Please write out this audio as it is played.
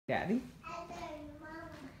Daddy?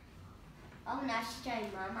 Oh, now she's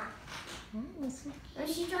drawing Mama. Oh, so No,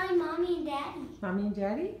 she's drawing Mommy and Daddy. Mommy and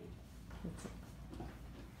Daddy?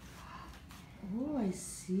 Oh, I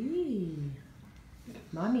see.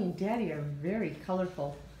 Mommy and Daddy are very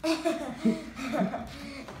colorful. Mommy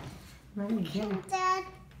and Daddy. Dad.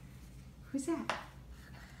 Who's that?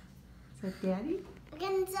 Is that Daddy?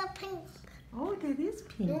 Again, it's a pink. Oh, that is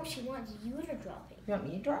pink. No, she wants you to draw pink. You want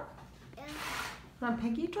me to draw? Yeah. Want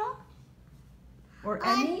Peggy to draw? Or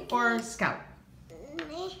Emmy or Scout?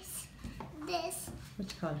 This.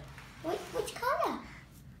 Which color? Which color?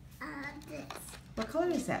 This. What color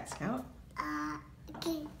is that, Scout?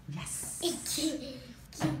 Green. Yes.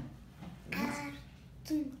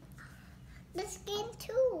 This game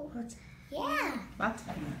too. What's Yeah. lots of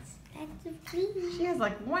crayons. That's a green. She has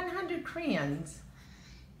like 100 crayons.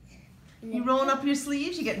 You rolling up your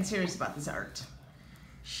sleeves? You getting serious about this art?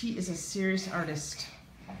 She is a serious artist.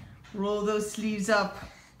 Roll those sleeves up.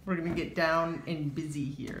 We're gonna get down and busy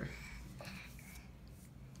here.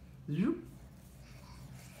 Zoop.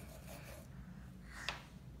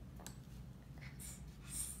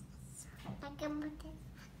 I can put it.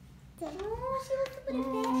 Oh, she wants to put it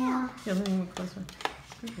there. Yeah, let me move closer.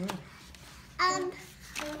 Good word.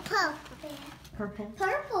 Purple. Purple.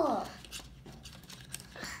 Purple.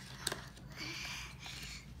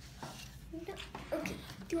 No, okay,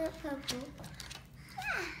 do it purple.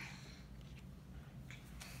 Yeah.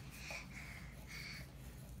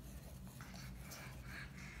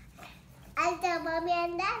 I draw Mommy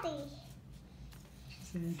and Daddy.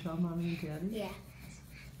 She's gonna draw Mommy and Daddy. Yeah.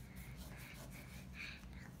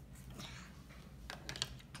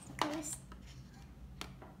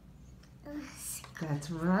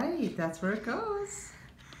 That's right. That's where it goes.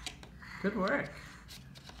 Good work.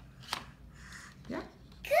 Yeah.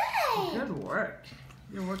 Good. Good work.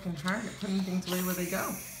 You're working hard at putting things away where they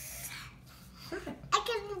go. Perfect. I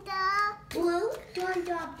can draw Blue? Do you want to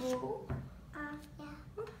draw blue? yeah.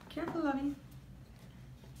 Oh, careful, Lovey.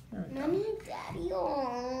 There we go. Mommy and Daddy.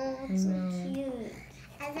 Oh, I so know. cute.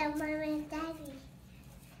 I draw Mommy and Daddy.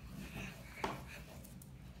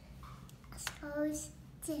 Suppose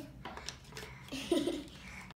to.